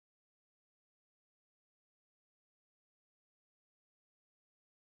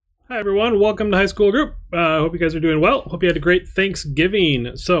Hi everyone, welcome to High School Group. Hope you guys are doing well. Hope you had a great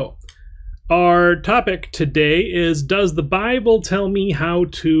Thanksgiving. So, our topic today is, does the Bible tell me how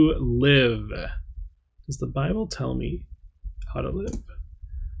to live? Does the Bible tell me how to live?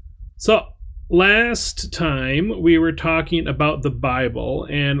 So, last time we were talking about the Bible,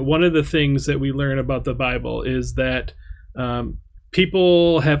 and one of the things that we learn about the Bible is that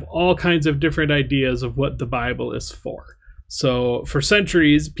people have all kinds of different ideas of what the Bible is for. So for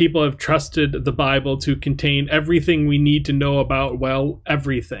centuries, people have trusted the Bible to contain everything we need to know about, well,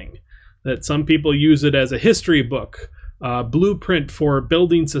 everything. That some people use it as a history book, a blueprint for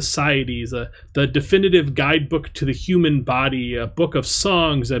building societies, the definitive guidebook to the human body, a book of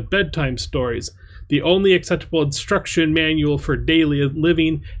songs and bedtime stories, the only acceptable instruction manual for daily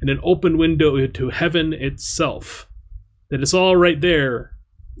living, and an open window to heaven itself. That it's all right there.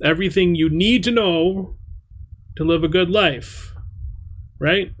 Everything you need to know to live a good life,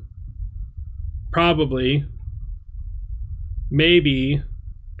 right? Probably, maybe,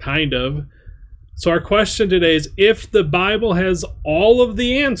 kind of. So our question today is, if the Bible has all of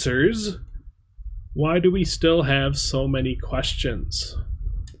the answers, why do we still have so many questions?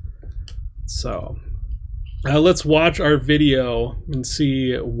 So let's watch our video and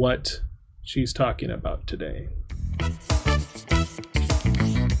see what she's talking about today.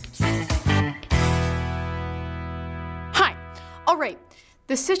 Alright,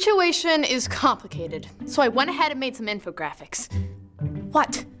 the situation is complicated, so I went ahead and made some infographics.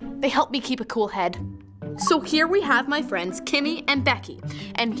 What? They help me keep a cool head. So here we have my friends Kimmy and Becky,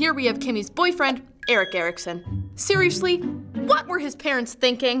 and here we have Kimmy's boyfriend, Eric Erickson. Seriously, what were his parents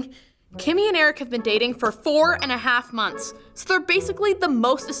thinking? Kimmy and Eric have been dating for 4.5 months, so they're basically the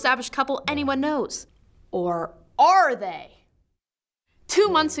most established couple anyone knows. Or are they? 2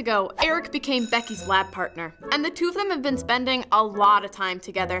 months ago, Eric became Becky's lab partner, and the two of them have been spending a lot of time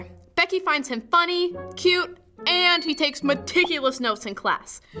together. Becky finds him funny, cute, and he takes meticulous notes in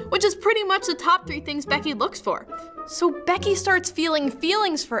class, which is pretty much the top 3 things Becky looks for. So Becky starts feeling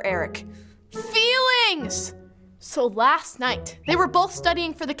feelings for Eric. Feelings! So last night, they were both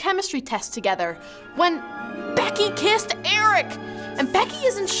studying for the chemistry test together when Becky kissed Eric! And Becky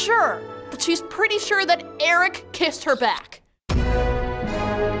isn't sure, but she's pretty sure that Eric kissed her back.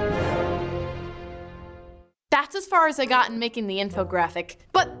 That's as far as I got in making the infographic,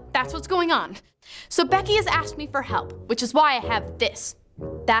 but that's what's going on. So Becky has asked me for help, which is why I have this.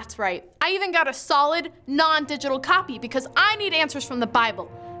 That's right, I even got a solid, non-digital copy because I need answers from the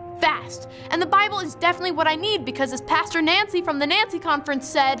Bible, fast. And the Bible is definitely what I need because as Pastor Nancy from the Nancy Conference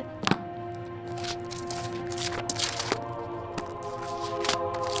said,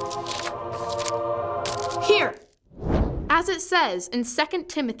 here. As it says in 2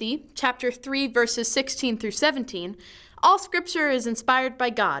 Timothy chapter 3 verses 16 through 17, all scripture is inspired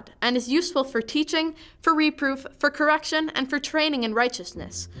by God and is useful for teaching, for reproof, for correction, and for training in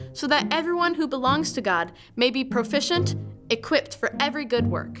righteousness, so that everyone who belongs to God may be proficient, equipped for every good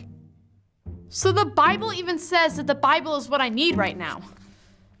work. So the Bible even says that the Bible is what I need right now.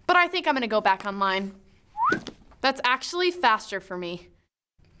 But I think I'm gonna go back online. That's actually faster for me.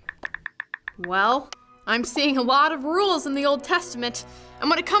 Well, I'm seeing a lot of rules in the Old Testament, and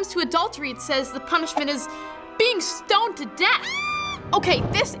when it comes to adultery, it says the punishment is being stoned to death. Okay,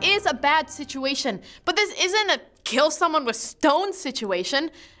 this is a bad situation, but this isn't a kill someone with stones situation.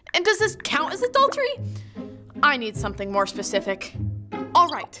 And does this count as adultery? I need something more specific. All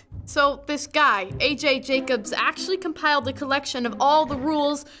right, so this guy, A.J. Jacobs, actually compiled a collection of all the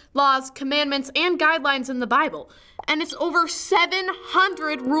rules, laws, commandments, and guidelines in the Bible, and it's over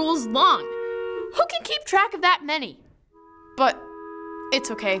 700 rules long. Who can keep track of that many? But it's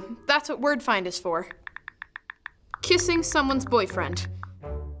okay. That's what WordFind is for. Kissing someone's boyfriend.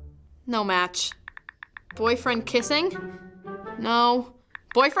 No match. Boyfriend kissing? No.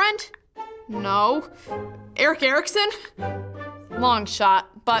 Boyfriend? No. Eric Erickson? Long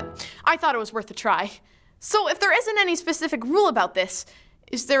shot, but I thought it was worth a try. So if there isn't any specific rule about this,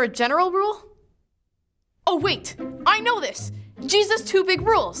 is there a general rule? Oh wait, I know this. Jesus' 2 big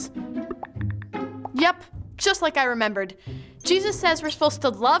rules. Yep, just like I remembered. Jesus says we're supposed to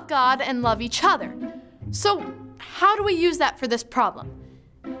love God and love each other. So how do we use that for this problem?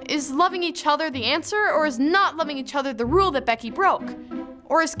 Is loving each other the answer, or is not loving each other the rule that Becky broke?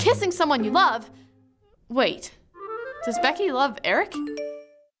 Or is kissing someone you love? Wait, does Becky love Eric?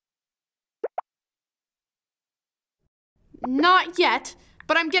 Not yet,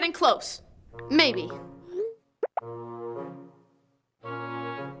 but I'm getting close. Maybe.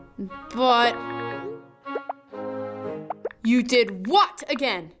 But you did what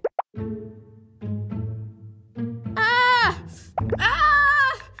again? Ah!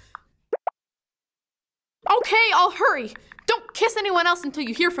 Okay, I'll hurry. Don't kiss anyone else until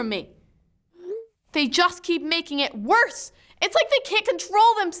you hear from me. They just keep making it worse. It's like they can't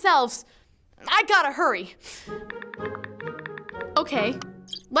control themselves. I gotta hurry. Okay,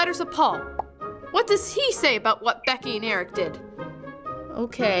 letters of Paul. What does he say about what Becky and Eric did?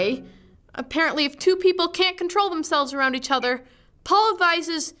 Okay, apparently if two people can't control themselves around each other, Paul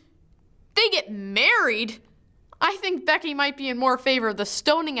advises they get married. I think Becky might be in more favor of the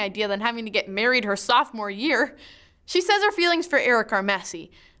stoning idea than having to get married her sophomore year. She says her feelings for Eric are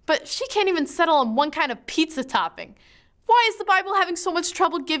messy, but she can't even settle on one kind of pizza topping. Why is the Bible having so much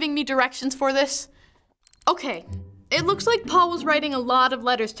trouble giving me directions for this? Okay, it looks like Paul was writing a lot of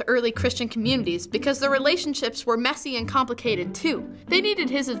letters to early Christian communities because their relationships were messy and complicated too. They needed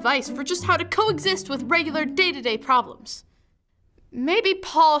his advice for just how to coexist with regular day-to-day problems. Maybe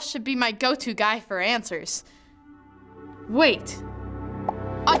Paul should be my go-to guy for answers. Wait,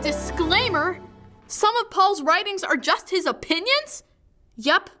 a disclaimer? Some of Paul's writings are just his opinions?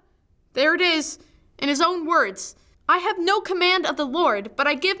 Yep, there it is, in his own words. I have no command of the Lord, but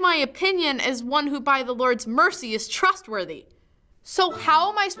I give my opinion as one who by the Lord's mercy is trustworthy. So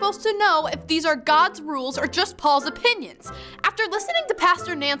how am I supposed to know if these are God's rules or just Paul's opinions? After listening to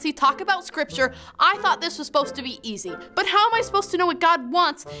Pastor Nancy talk about scripture, I thought this was supposed to be easy. But how am I supposed to know what God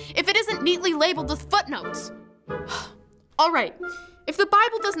wants if it isn't neatly labeled with footnotes? All right, if the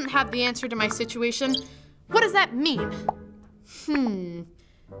Bible doesn't have the answer to my situation, what does that mean?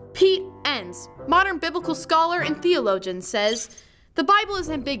 Pete Enns, modern biblical scholar and theologian, says, the Bible is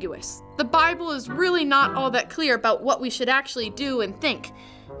ambiguous. The Bible is really not all that clear about what we should actually do and think.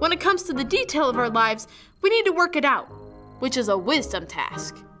 When it comes to the detail of our lives, we need to work it out, which is a wisdom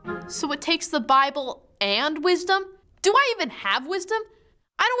task. So it takes the Bible and wisdom? Do I even have wisdom?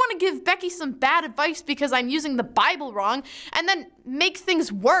 I don't want to give Becky some bad advice because I'm using the Bible wrong and then make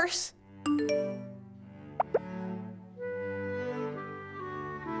things worse.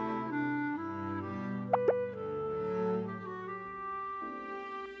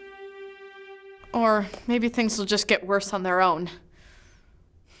 Or maybe things will just get worse on their own.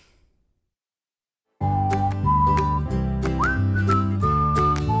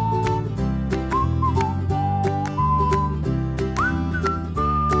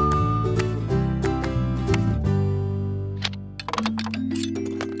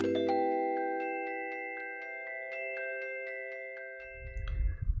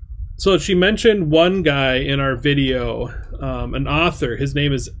 So she mentioned one guy in our video, an author. His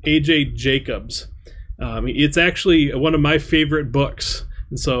name is A.J. Jacobs. It's actually one of my favorite books.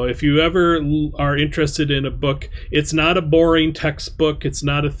 And so if you ever are interested in a book, it's not a boring textbook. It's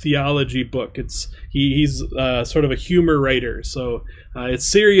not a theology book. He's sort of a humor writer. So it's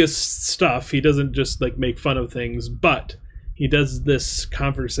serious stuff. He doesn't just like make fun of things, but he does this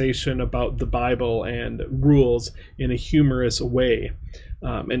conversation about the Bible and rules in a humorous way.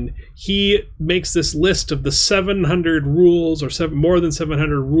 And he makes this list of the 700 rules, or more than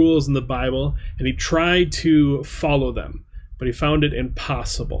 700 rules in the Bible, and he tried to follow them, but he found it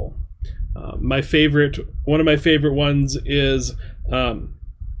impossible. One of my favorite ones is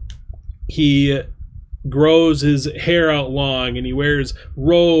he grows his hair out long and he wears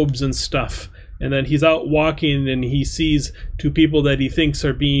robes and stuff, and then he's out walking and he sees two people that he thinks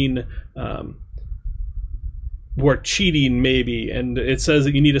are being were cheating maybe, and it says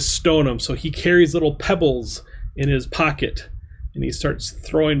that you need to stone them, so he carries little pebbles in his pocket and he starts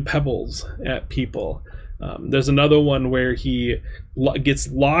throwing pebbles at people. There's another one where he gets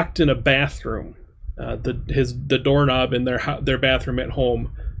locked in a bathroom. The doorknob in their bathroom at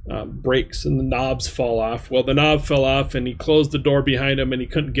home breaks and the knobs fall off. Well, the knob fell off and he closed the door behind him and he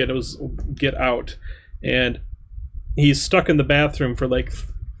couldn't get out, and he's stuck in the bathroom for like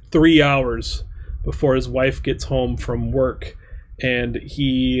 3 hours before his wife gets home from work, and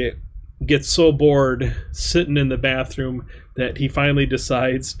he gets so bored sitting in the bathroom that he finally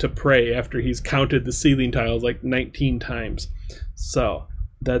decides to pray after he's counted the ceiling tiles like 19 times. So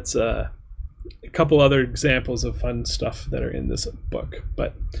that's a couple other examples of fun stuff that are in this book.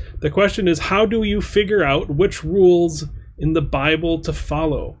 But the question is, how do you figure out which rules in the Bible to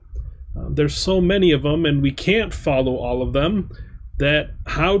follow? There's so many of them, and we can't follow all of them.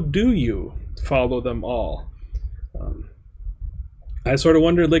 How do you follow them all? I sort of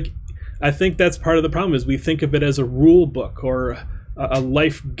wonder, I think that's part of the problem, is we think of it as a rule book or a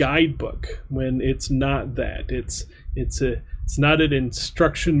life guidebook when it's not that. It's not an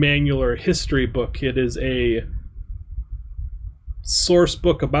instruction manual or a history book. It is a source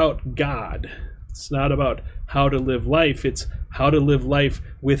book about God. It's not about how to live life. It's how to live life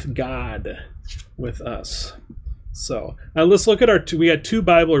with God, with us. So let's look at we got 2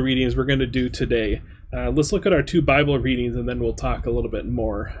 Bible readings we're going to do today. let's look at our 2 Bible readings, and then we'll talk a little bit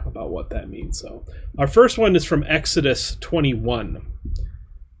more about what that means. So our first one is from Exodus 21.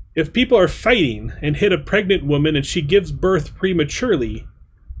 If people are fighting and hit a pregnant woman and she gives birth prematurely,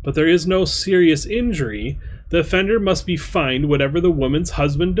 but there is no serious injury, the offender must be fined whatever the woman's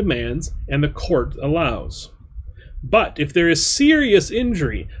husband demands and the court allows. But if there is serious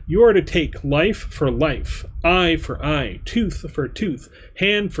injury, you are to take life for life, eye for eye, tooth for tooth,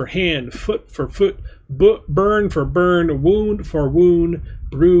 hand for hand, foot for foot, burn for burn, wound for wound,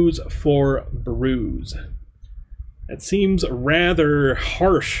 bruise for bruise. That seems rather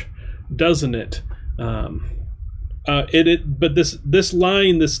harsh, doesn't it? But this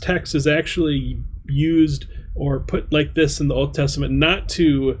line, this text is actually used or put like this in the Old Testament not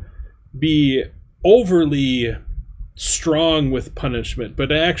to be overly strong with punishment, but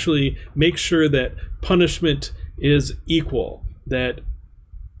to actually make sure that punishment is equal. That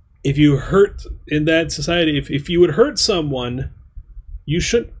if you hurt in that society, if you would hurt someone, you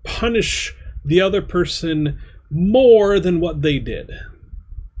shouldn't punish the other person more than what they did.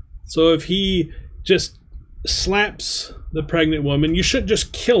 So if he just slaps the pregnant woman, you shouldn't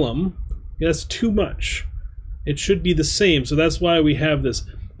just kill him. That's too much. It should be the same. So that's why we have this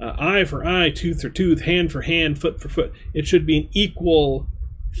eye for eye, tooth for tooth, hand for hand, foot for foot. It should be an equal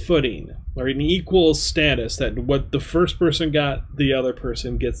footing or an equal status, that what the first person got, the other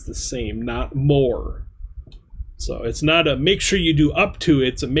person gets the same, not more. So it's not a make sure you do up to it,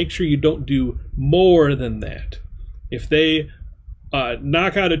 it's a make sure you don't do more than that. If they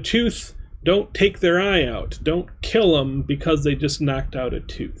knock out a tooth, don't take their eye out. Don't kill them because they just knocked out a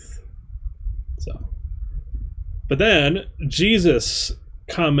tooth. So, but then Jesus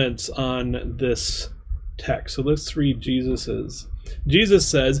comments on this text. So let's read Jesus's. Jesus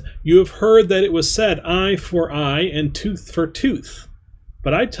says, "You have heard that it was said, eye for eye and tooth for tooth.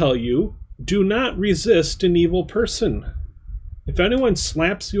 But I tell you, do not resist an evil person. If anyone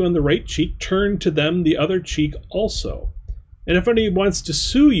slaps you on the right cheek, turn to them the other cheek also. And if anyone wants to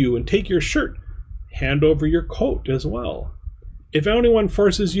sue you and take your shirt, hand over your coat as well. If anyone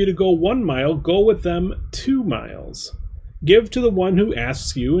forces you to go 1 mile, go with them 2 miles. Give to the one who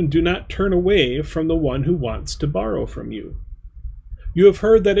asks you, and do not turn away from the one who wants to borrow from you. You have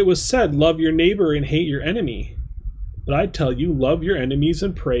heard that it was said, love your neighbor and hate your enemy. But I tell you, love your enemies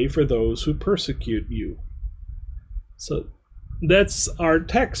and pray for those who persecute you." So that's our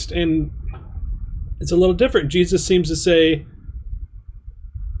text, and it's a little different. Jesus seems to say,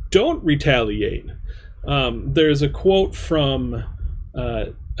 don't retaliate. There's a quote from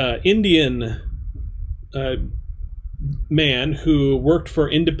Indian man who worked for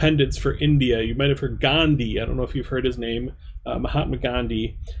independence for India. You might have heard Gandhi. I don't know if you've heard his name, Mahatma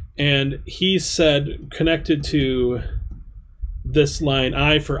Gandhi. And he said, connected to this line,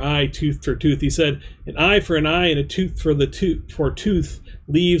 eye for eye, tooth for tooth, he said, an eye for an eye and a tooth for tooth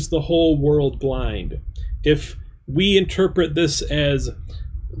leaves the whole world blind. If we interpret this as,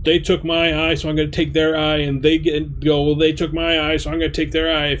 they took my eye, so I'm going to take their eye, and they go, well, they took my eye, so I'm going to take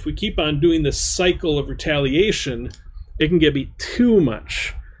their eye. If we keep on doing this cycle of retaliation, it can be too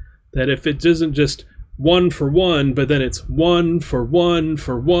much. That if it isn't just 1 for 1, but then it's 1 for 1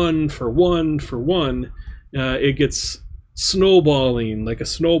 for 1 for 1 for 1, it gets snowballing like a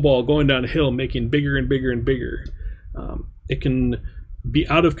snowball going down a hill, making bigger and bigger and bigger. It can be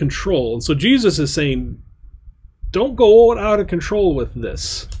out of control. And so Jesus is saying, don't go out of control with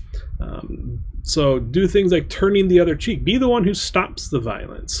this. So do things like turning the other cheek. Be the one who stops the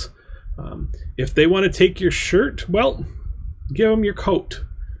violence. If they want to take your shirt, well, give them your coat.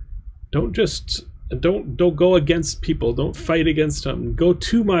 Don't go against people. Don't fight against them. Go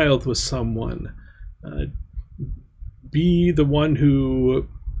 2 miles with someone. Be the one who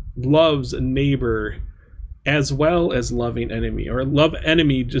loves a neighbor as well as loving enemy, or love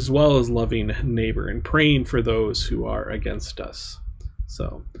enemy as well as loving neighbor, and praying for those who are against us.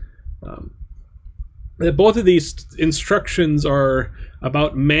 So both of these instructions are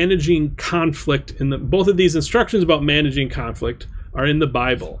about managing conflict. Both of these instructions about managing conflict are in the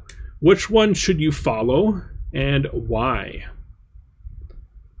Bible. Which one should you follow, and why?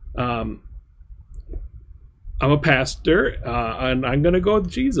 I'm a pastor, and I'm going to go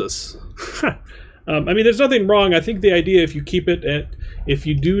with Jesus. I mean, there's nothing wrong. I think the idea, if you keep it at, if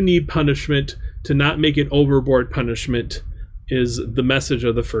you do need punishment, to not make it overboard punishment is the message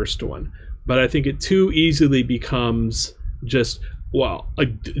of the first one. But I think it too easily becomes just, well,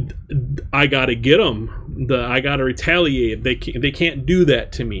 I got to get them. I got to retaliate. They can't do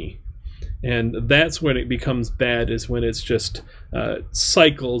that to me. And that's when it becomes bad, is when it's just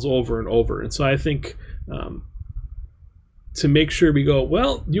cycles over and over. And so I think to make sure we go,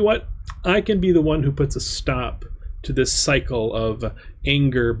 well, you know what? I can be the one who puts a stop to this cycle of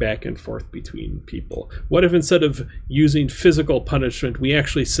anger back and forth between people? What if instead of using physical punishment, we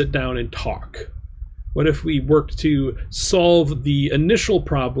actually sit down and talk? What if we work to solve the initial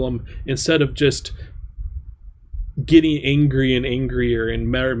problem instead of just getting angry and angrier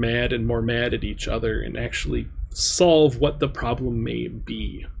and more mad and more mad at each other, and actually solve what the problem may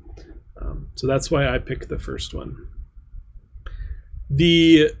be? So that's why I picked the first one.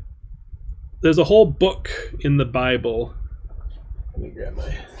 There's a whole book in the Bible. Let me grab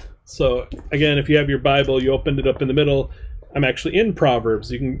my... So again, if you have your Bible, you opened it up in the middle. I'm actually in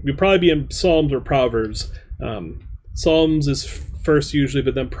Proverbs. You'll probably be in Psalms or Proverbs. Psalms is first usually,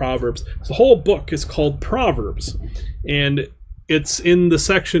 but then Proverbs. So the whole book is called Proverbs, and it's in the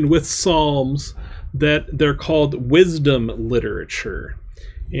section with Psalms that they're called wisdom literature.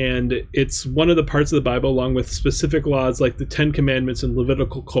 And it's one of the parts of the Bible, along with specific laws like the Ten Commandments and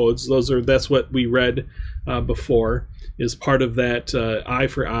Levitical codes. That's what we read before, is part of that eye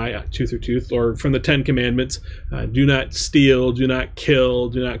for eye, tooth for tooth, or from the Ten Commandments, do not steal, do not kill,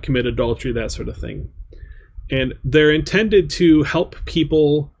 do not commit adultery, that sort of thing. And they're intended to help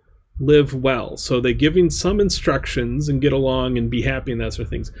people live well. So they're giving some instructions and get along and be happy and that sort of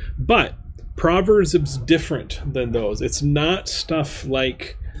things. But Proverbs is different than those. It's not stuff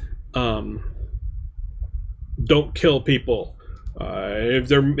like don't kill people.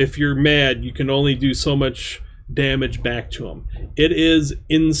 If you're mad, you can only do so much damage back to them. It is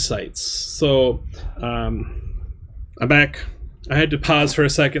insights. So I'm back. I had to pause for a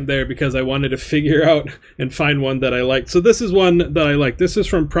second there because I wanted to figure out and find one that I liked. So this is one that I like. This is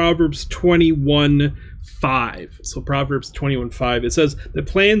from Proverbs 21:5. So Proverbs 21:5. It says, "The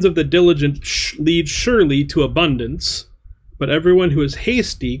plans of the diligent lead surely to abundance, but everyone who is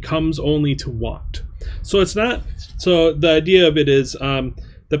hasty comes only to want." So it's not... So the idea of it is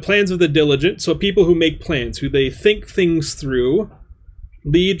the plans of the diligent, so people who make plans, who they think things through,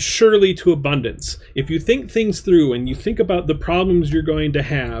 lead surely to abundance. If you think things through and you think about the problems you're going to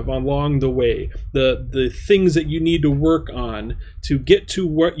have along the way, the things that you need to work on to get to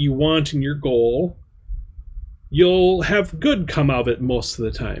what you want in your goal, you'll have good come out of it most of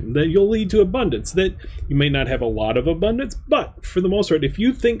the time. That you'll lead to abundance. That you may not have a lot of abundance, but for the most part, if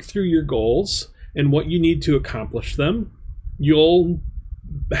you think through your goals and what you need to accomplish them, you'll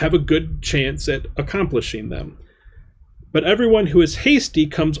have a good chance at accomplishing them. But everyone who is hasty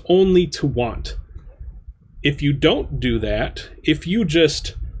comes only to want. If you don't do that, if you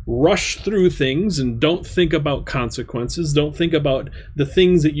just rush through things and don't think about consequences, don't think about the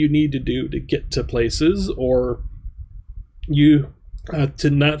things that you need to do to get to places, or you to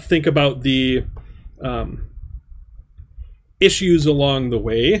not think about the issues along the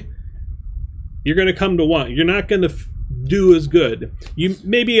way, you're going to come to want. You're not going to do as good. You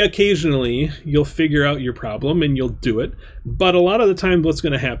maybe occasionally you'll figure out your problem and you'll do it, but a lot of the time what's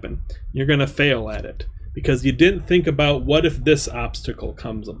going to happen? You're going to fail at it because you didn't think about what if this obstacle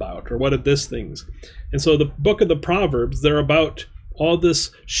comes about, or what if this things. And so the book of the Proverbs, they're about all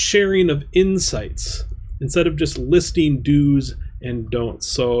this sharing of insights instead of just listing do's and don'ts.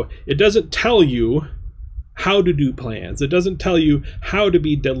 So it doesn't tell you how to do plans. It doesn't tell you how to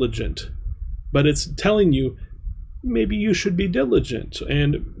be diligent, but it's telling you maybe you should be diligent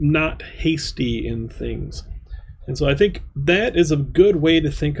and not hasty in things. And so I think that is a good way to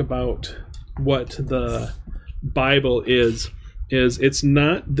think about what the Bible is it's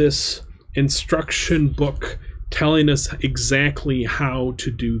not this instruction book telling us exactly how to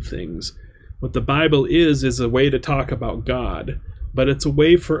do things. What the Bible is a way to talk about God, but it's a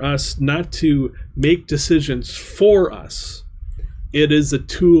way for us not to make decisions for us. It is a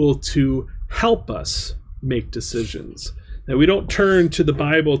tool to help us make decisions. That we don't turn to the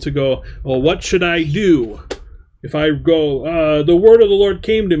Bible to go, well, what should I do? If I go, the word of the Lord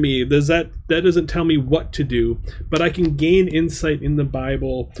came to me, that doesn't tell me what to do, but I can gain insight in the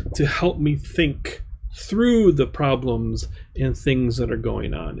Bible to help me think through the problems and things that are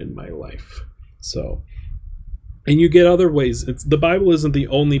going on in my life. So, and you get other ways. The Bible isn't the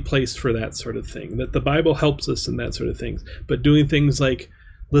only place for that sort of thing. That the Bible helps us in that sort of things, but doing things like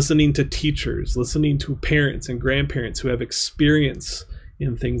listening to teachers, listening to parents and grandparents who have experience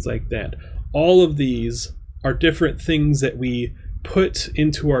in things like that. All of these are different things that we put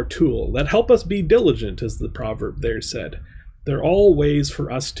into our tool that help us be diligent, as the proverb there said. They're all ways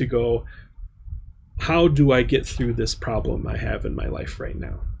for us to go, how do I get through this problem I have in my life right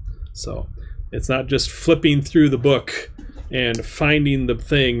now? So it's not just flipping through the book and finding the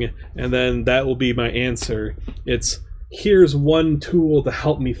thing and then that will be my answer. It's here's one tool to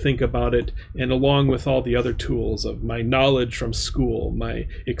help me think about it, and along with all the other tools of my knowledge from school, my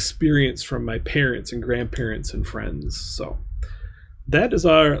experience from my parents and grandparents and friends. So that is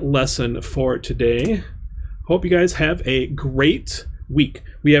our lesson for today. Hope you guys have a great week.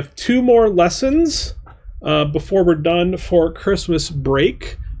 We have 2 more lessons before we're done for Christmas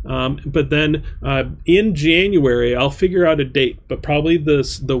break. But then in January, I'll figure out a date, but probably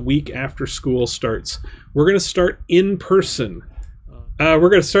the week after school starts. We're going to start in person. We're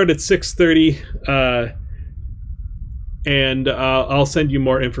going to start at 6:30, and I'll send you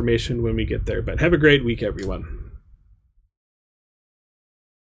more information when we get there. But have a great week, everyone.